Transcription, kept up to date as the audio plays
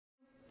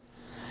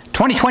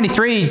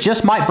2023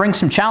 just might bring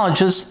some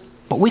challenges,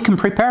 but we can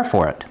prepare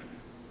for it.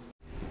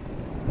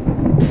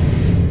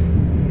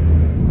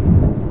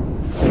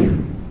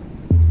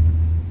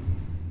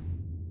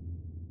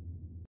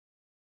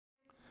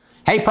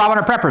 Hey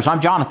Provident Preppers, I'm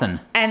Jonathan.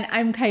 And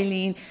I'm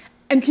Kylene.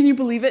 And can you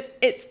believe it?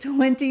 It's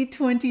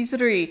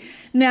 2023.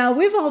 Now,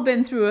 we've all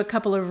been through a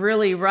couple of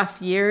really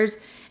rough years.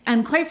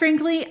 And quite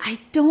frankly, I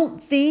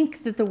don't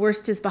think that the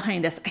worst is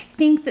behind us. I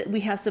think that we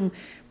have some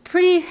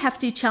pretty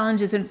hefty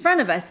challenges in front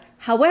of us.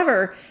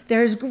 However,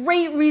 there's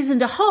great reason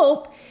to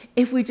hope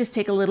if we just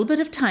take a little bit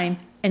of time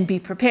and be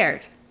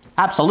prepared.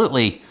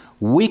 Absolutely.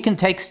 We can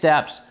take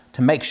steps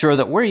to make sure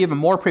that we're even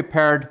more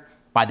prepared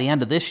by the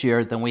end of this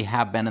year than we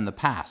have been in the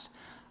past.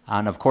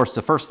 And of course,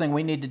 the first thing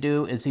we need to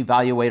do is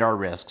evaluate our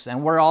risks.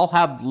 And we all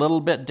have a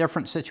little bit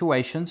different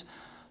situations.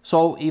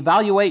 So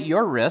evaluate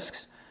your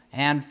risks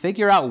and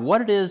figure out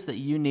what it is that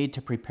you need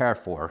to prepare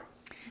for.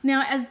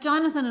 Now, as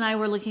Jonathan and I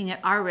were looking at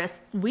our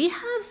risks, we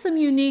have some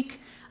unique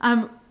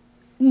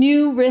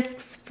new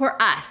risks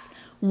for us.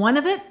 One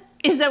of it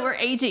is that we're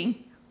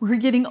aging. We're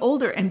getting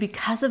older, and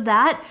because of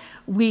that,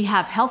 we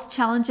have health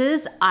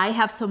challenges. I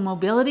have some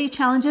mobility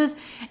challenges,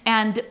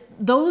 and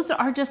those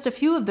are just a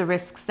few of the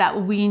risks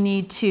that we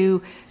need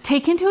to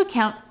take into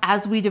account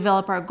as we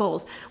develop our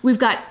goals. We've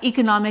got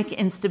economic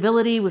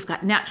instability, we've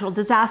got natural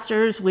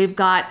disasters, we've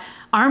got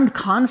armed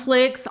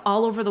conflicts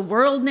all over the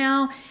world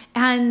now,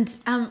 and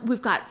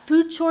we've got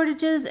food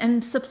shortages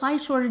and supply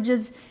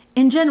shortages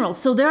in general.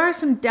 So there are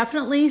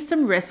definitely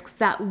some risks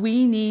that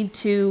we need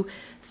to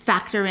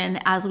factor in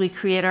as we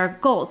create our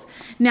goals.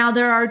 Now,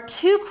 there are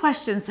two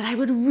questions that I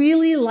would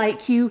really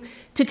like you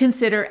to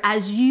consider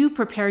as you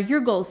prepare your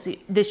goals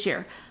this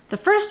year. The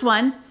first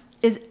one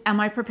is,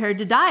 am I prepared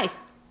to die?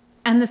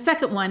 And the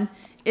second one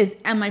is,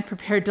 am I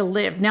prepared to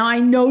live? Now, I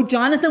know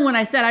Jonathan, when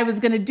I said I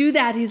was going to do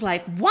that, he's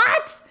like,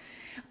 what?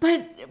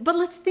 But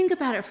let's think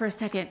about it for a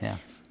second. Yeah.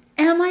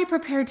 Am I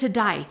prepared to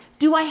die?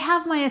 Do I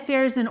have my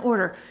affairs in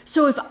order?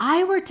 So if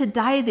I were to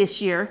die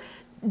this year,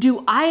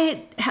 do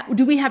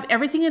we have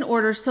everything in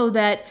order so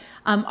that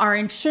our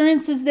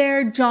insurance is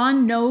there?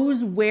 John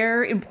knows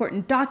where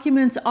important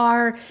documents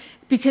are,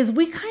 because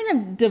we kind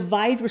of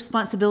divide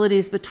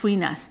responsibilities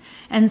between us.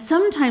 And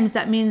sometimes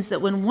that means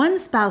that when one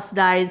spouse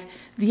dies,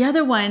 the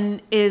other one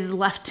is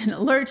left in a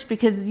lurch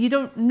because you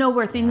don't know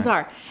where things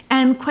are.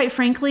 And quite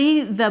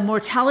frankly, the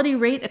mortality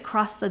rate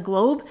across the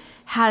globe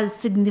has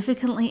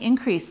significantly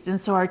increased.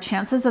 And so our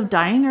chances of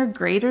dying are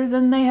greater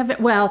than they have.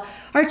 Well,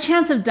 our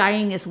chance of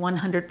dying is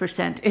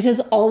 100%. It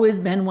has always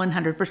been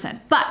 100%.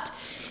 But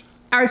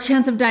our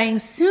chance of dying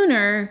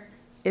sooner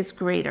is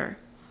greater.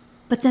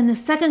 But then the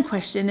second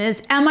question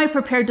is, am I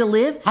prepared to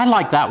live? I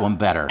like that one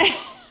better.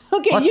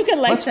 Okay, you can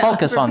like let's that. Let's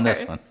focus on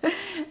this one.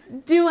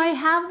 Do I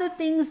have the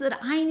things that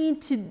I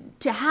need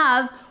to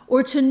have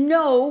or to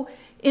know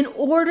in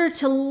order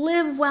to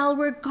live well,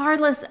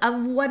 regardless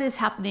of what is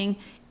happening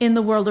in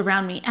the world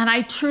around me? And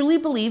I truly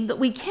believe that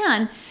we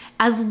can,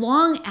 as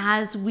long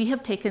as we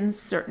have taken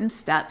certain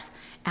steps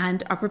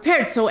and are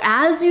prepared. So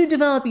as you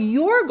develop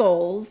your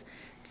goals,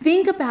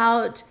 think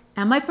about,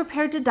 am I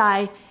prepared to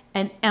die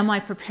and am I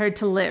prepared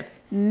to live?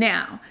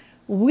 Now,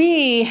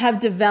 we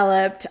have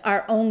developed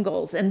our own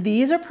goals, and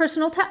these are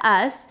personal to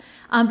us,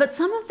 but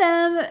some of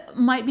them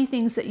might be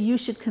things that you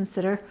should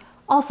consider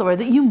also, or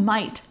that you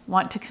might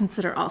want to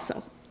consider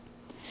also.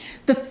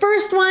 The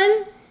first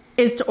one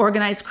is to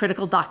organize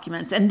critical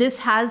documents, and this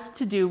has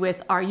to do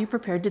with, are you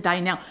prepared to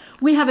die now?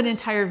 We have an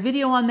entire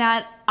video on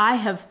that. I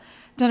have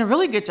done a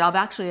really good job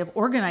actually of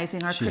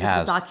organizing our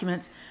critical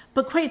documents,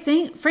 but quite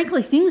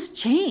frankly, things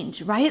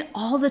change, right?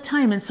 All the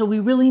time. And so we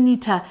really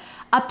need to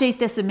update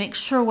this and make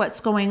sure what's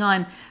going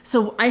on.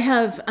 So I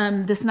have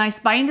this nice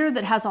binder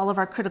that has all of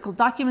our critical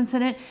documents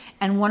in it.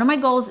 And one of my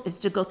goals is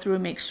to go through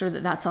and make sure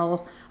that that's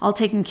all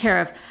taken care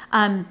of.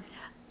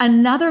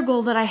 Another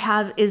goal that I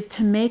have is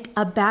to make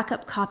a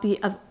backup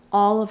copy of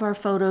all of our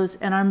photos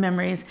and our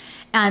memories.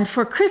 And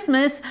for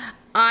Christmas,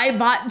 I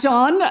bought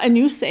John a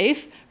new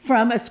safe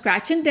from a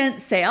scratch and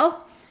dent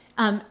sale.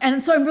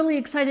 And so I'm really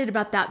excited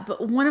about that.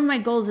 But one of my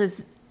goals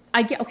is,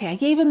 I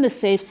gave him the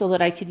safe so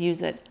that I could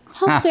use it.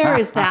 How fair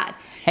is that?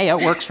 Hey, it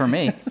works for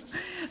me.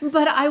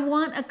 But I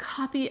want a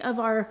copy of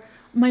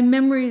my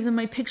memories and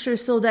my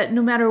pictures so that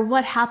no matter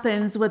what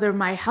happens, whether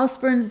my house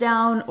burns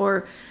down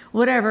or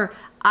whatever,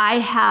 I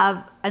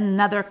have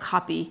another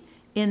copy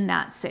in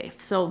that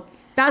safe. So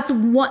that's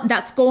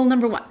goal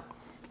number one.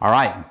 All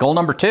right, goal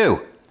number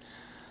two.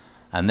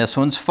 And this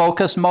one's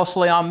focused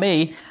mostly on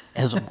me.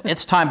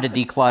 It's time to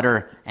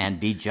declutter and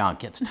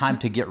de-junk. It's time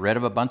to get rid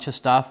of a bunch of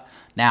stuff.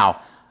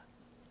 Now,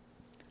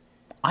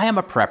 I am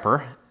a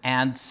prepper,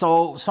 and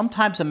so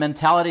sometimes the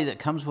mentality that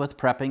comes with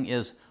prepping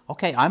is,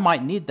 okay, I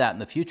might need that in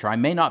the future. I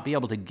may not be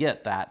able to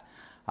get that.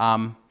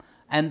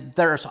 And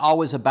there's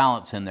always a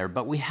balance in there,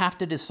 but we have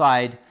to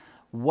decide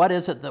what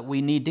is it that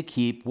we need to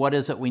keep, what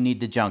is it we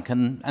need to junk.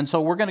 And so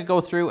we're going to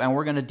go through and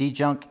we're going to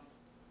de-junk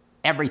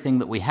everything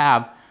that we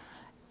have,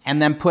 and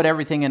then put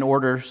everything in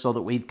order so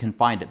that we can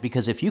find it.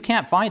 Because if you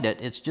can't find it,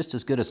 it's just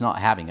as good as not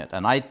having it.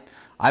 And I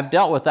I've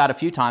dealt with that a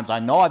few times. I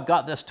know I've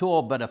got this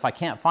tool, but if I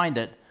can't find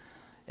it,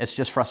 it's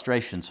just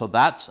frustration. So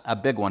that's a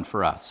big one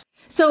for us.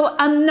 So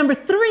number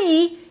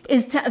 3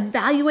 is to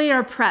evaluate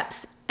our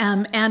preps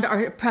and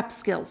our prep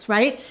skills,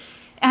 right?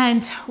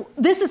 And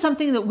this is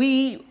something that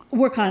we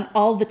work on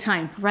all the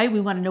time, right?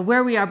 We want to know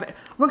where we are, but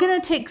we're going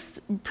to take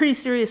pretty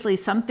seriously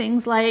some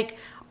things like,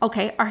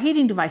 okay, our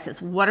heating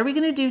devices. What are we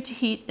going to do to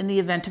heat in the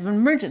event of an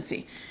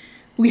emergency?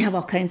 We have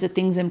all kinds of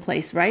things in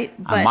place, right?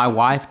 But my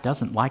wife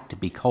doesn't like to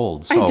be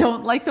cold. So I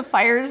don't like the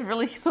fires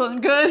really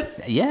feeling good.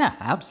 Yeah,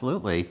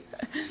 absolutely.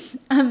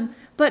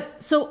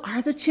 But so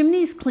are the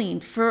chimneys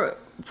cleaned for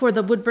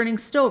the wood burning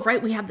stove,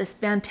 right? We have this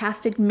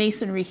fantastic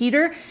masonry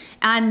heater,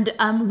 and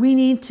we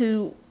need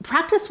to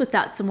practice with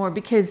that some more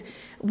because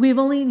we've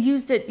only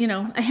used it,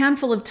 a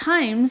handful of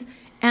times,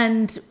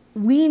 and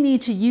we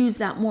need to use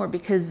that more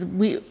because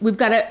we've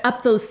got to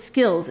up those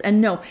skills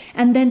and know.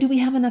 And then do we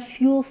have enough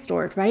fuel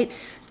stored, right?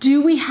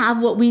 Do we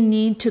have what we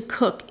need to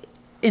cook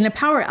in a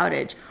power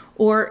outage,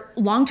 or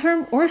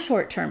long-term or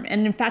short-term?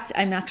 And in fact,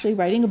 I'm actually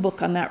writing a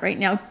book on that right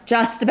now,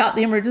 just about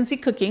the emergency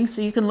cooking,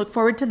 so you can look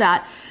forward to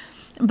that.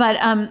 But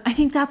I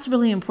think that's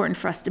really important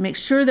for us to make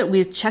sure that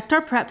we've checked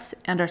our preps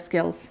and our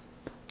skills.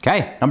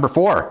 Okay, number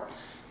 4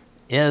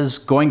 is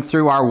going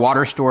through our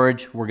water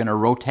storage. We're going to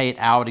rotate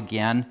out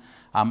again.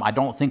 I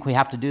don't think we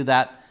have to do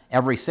that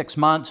every 6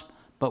 months,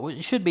 but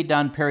it should be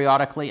done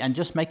periodically, and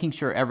just making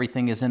sure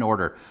everything is in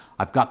order.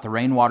 I've got the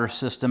rainwater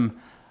system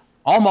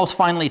almost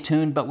finely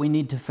tuned, but we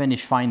need to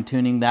finish fine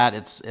tuning that.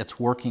 It's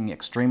working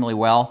extremely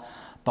well,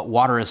 but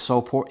water is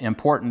so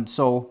important,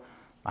 so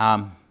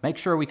make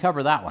sure we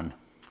cover that one.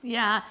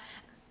 Yeah.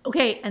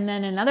 Okay, and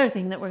then another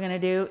thing that we're going to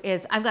do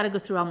is I've got to go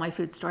through all my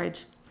food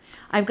storage.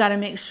 I've got to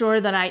make sure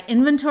that I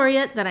inventory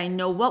it, that I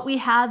know what we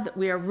have, that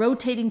we are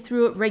rotating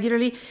through it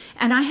regularly.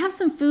 And I have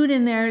some food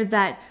in there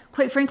that,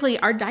 quite frankly,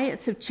 our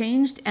diets have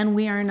changed and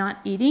we are not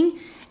eating.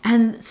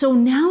 And so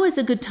now is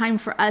a good time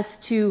for us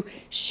to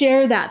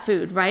share that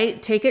food,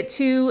 right? Take it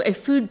to a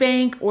food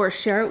bank or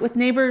share it with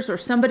neighbors or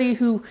somebody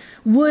who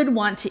would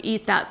want to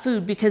eat that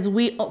food, because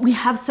we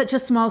have such a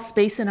small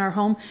space in our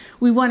home.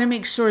 We want to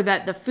make sure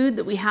that the food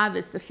that we have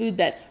is the food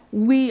that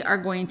we are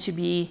going to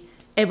be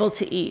able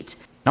to eat.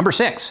 Number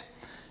 6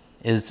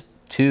 is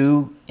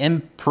to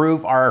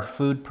improve our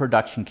food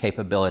production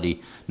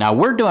capability. Now,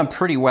 we're doing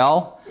pretty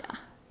well.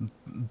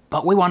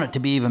 But we want it to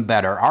be even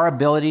better. Our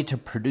ability to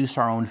produce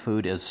our own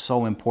food is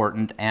so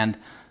important, and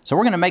so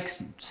we're going to make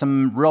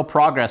some real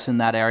progress in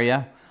that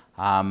area.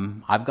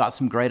 I've got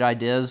some great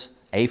ideas,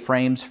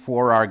 A-frames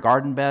for our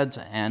garden beds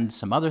and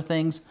some other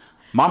things.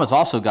 Mama's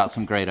also got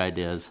some great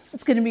ideas.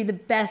 It's going to be the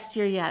best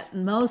year yet,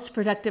 most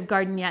productive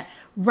garden yet.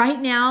 Right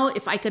now,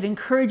 if I could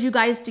encourage you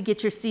guys to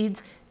get your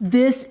seeds,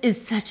 this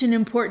is such an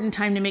important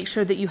time to make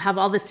sure that you have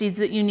all the seeds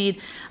that you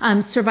need.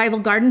 Survival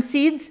garden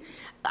seeds.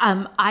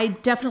 I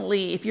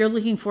definitely, if you're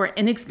looking for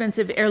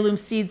inexpensive heirloom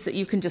seeds that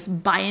you can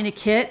just buy in a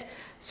kit,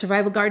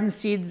 survival garden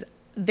seeds,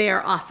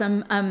 they're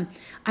awesome.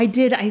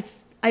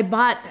 I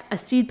bought a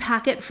seed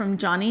packet from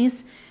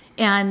Johnny's,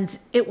 and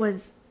it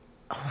was,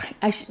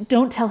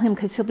 don't tell him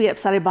because he'll be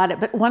upset I bought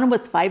it, but one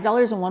was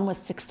 $5 and one was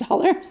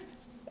 $6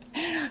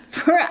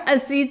 for a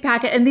seed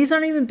packet. And these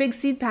aren't even big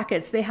seed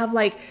packets. They have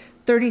like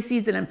 30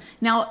 seeds in them.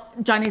 Now,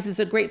 Johnny's is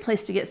a great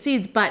place to get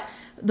seeds, but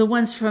the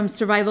ones from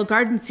Survival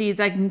Garden Seeds,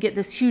 I can get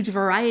this huge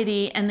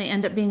variety, and they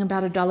end up being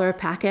about $1 a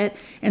packet.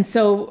 And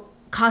so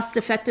cost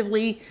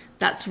effectively,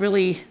 that's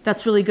really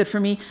good for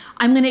me.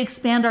 I'm going to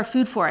expand our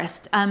food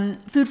forest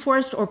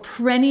or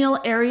perennial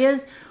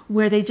areas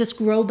where they just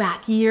grow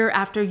back year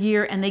after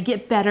year and they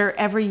get better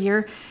every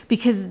year,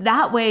 because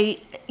that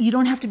way you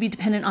don't have to be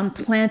dependent on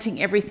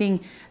planting everything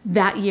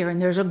that year. And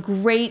there's a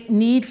great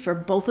need for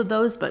both of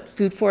those, but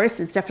food forest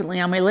is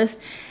definitely on my list.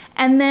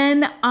 And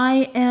then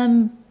I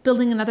am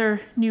building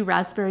another new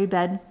raspberry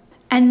bed.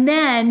 And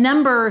then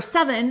number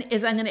 7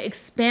 is I'm going to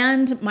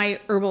expand my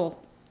herbal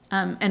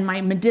and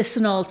my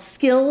medicinal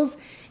skills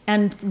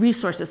and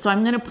resources. So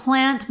I'm going to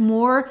plant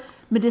more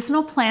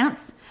medicinal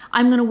plants.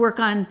 I'm going to work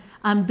on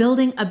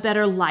building a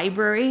better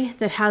library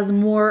that has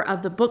more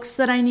of the books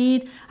that I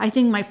need. I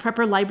think my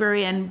prepper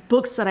library and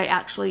books that I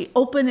actually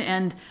open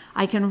and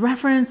I can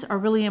reference are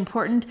really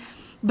important.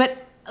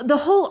 But the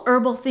whole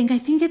herbal thing, I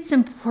think it's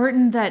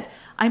important that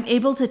I'm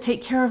able to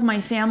take care of my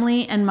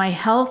family and my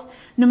health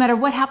no matter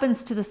what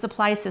happens to the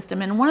supply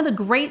system. And one of the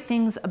great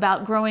things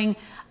about growing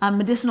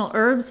medicinal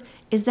herbs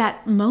is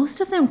that most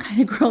of them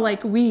kind of grow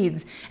like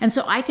weeds. And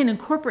so I can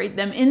incorporate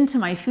them into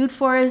my food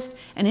forest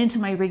and into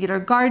my regular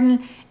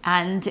garden.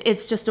 And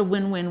it's just a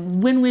win-win,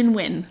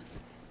 win-win-win.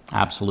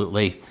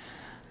 Absolutely.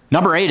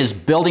 Number 8 is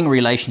building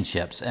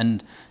relationships.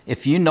 And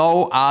if you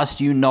know us,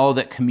 you know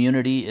that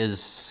community is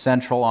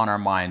central on our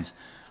minds.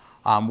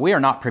 We are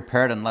not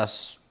prepared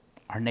unless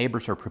our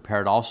neighbors are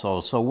prepared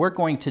also. So we're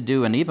going to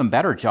do an even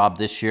better job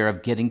this year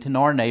of getting to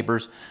know our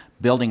neighbors,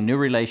 building new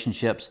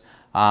relationships,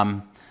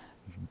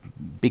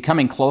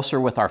 becoming closer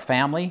with our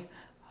family,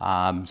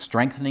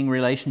 strengthening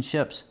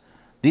relationships.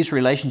 These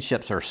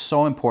relationships are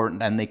so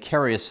important and they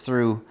carry us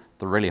through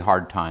the really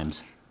hard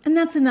times. And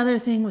that's another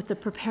thing with the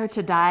prepare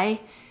to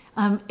die.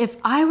 If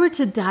I were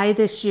to die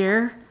this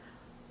year,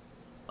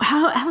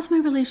 how's my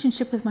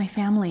relationship with my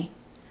family?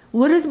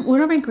 What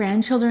are my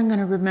grandchildren going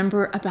to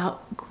remember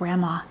about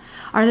grandma?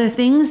 Are there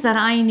things that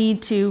I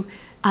need to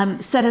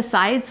set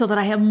aside so that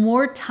I have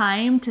more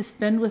time to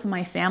spend with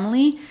my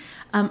family?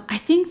 I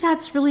think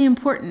that's really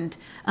important.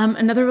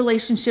 Another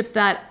relationship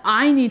that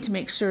I need to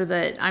make sure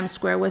that I'm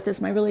square with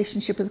is my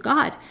relationship with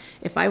God.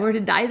 If I were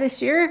to die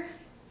this year,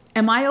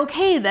 am I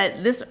okay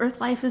that this earth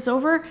life is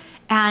over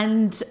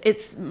and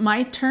it's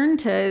my turn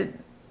to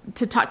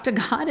talk to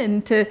God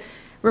and to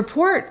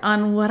report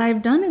on what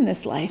I've done in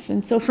this life?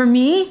 And so for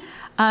me,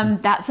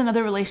 that's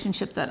another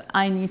relationship that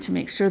I need to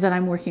make sure that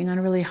I'm working on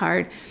really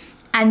hard.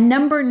 And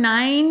number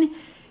 9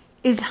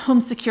 is home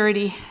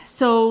security.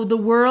 So the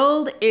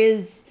world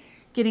is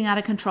getting out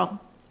of control,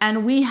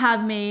 and we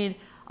have made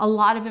a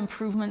lot of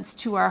improvements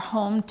to our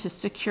home to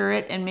secure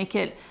it and make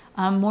it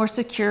more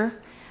secure.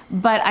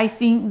 But I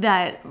think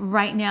that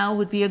right now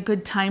would be a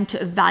good time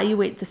to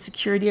evaluate the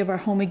security of our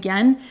home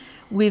again.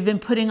 We've been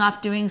putting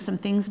off doing some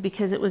things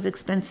because it was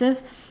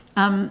expensive.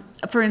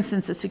 For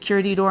instance, a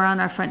security door on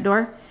our front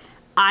door.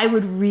 I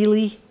would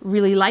really,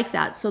 really like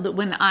that, so that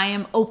when I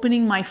am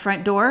opening my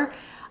front door,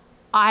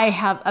 I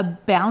have a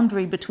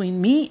boundary between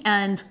me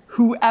and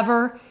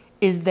whoever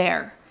is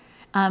there.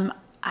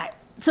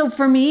 So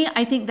for me,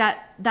 I think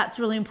that that's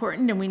really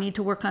important, and we need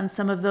to work on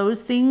some of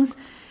those things.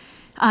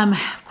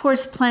 Of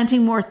course,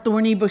 planting more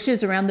thorny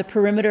bushes around the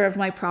perimeter of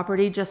my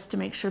property just to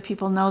make sure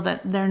people know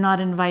that they're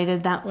not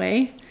invited that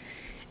way.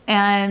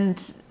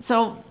 And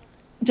so,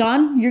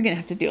 John, you're going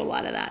to have to do a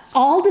lot of that.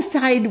 I'll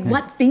decide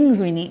what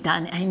things we need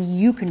done, and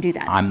you can do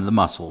that. I'm the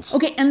muscles.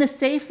 Okay, and the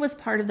safe was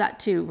part of that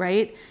too,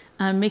 right?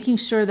 Making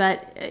sure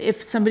that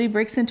if somebody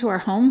breaks into our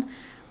home,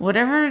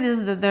 whatever it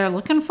is that they're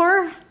looking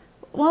for,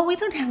 well, we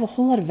don't have a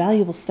whole lot of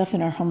valuable stuff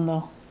in our home,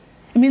 though.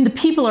 I mean, the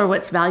people are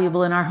what's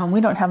valuable in our home. We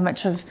don't have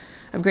much of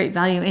great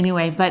value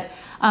anyway, but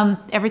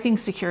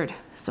everything's secured.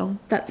 So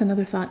that's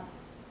another thought.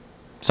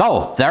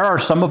 So there are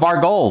some of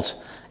our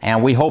goals,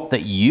 and we hope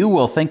that you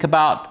will think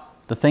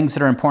about the things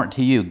that are important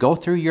to you. Go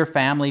through your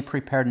family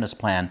preparedness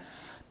plan.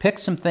 Pick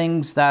some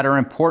things that are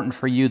important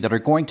for you that are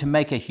going to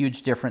make a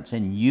huge difference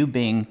in you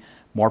being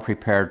more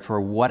prepared for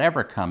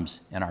whatever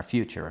comes in our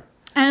future.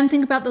 And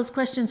think about those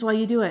questions while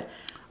you do it.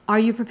 Are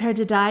you prepared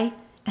to die?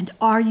 And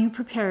are you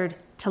prepared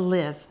to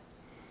live?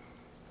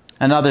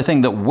 Another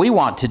thing that we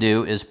want to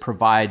do is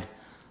provide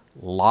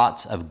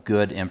lots of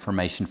good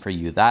information for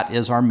you. That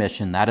is our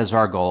mission. That is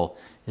our goal,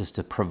 is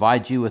to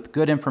provide you with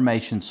good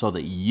information so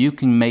that you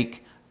can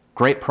make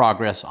great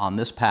progress on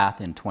this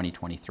path in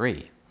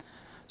 2023.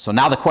 So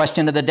now the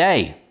question of the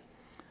day.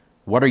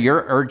 What are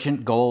your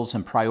urgent goals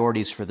and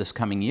priorities for this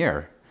coming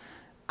year?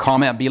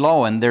 Comment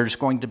below, and there's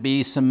going to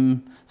be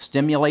some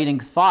stimulating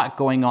thought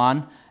going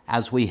on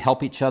as we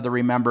help each other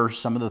remember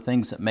some of the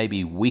things that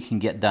maybe we can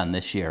get done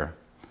this year.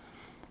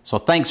 So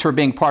thanks for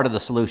being part of the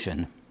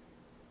solution.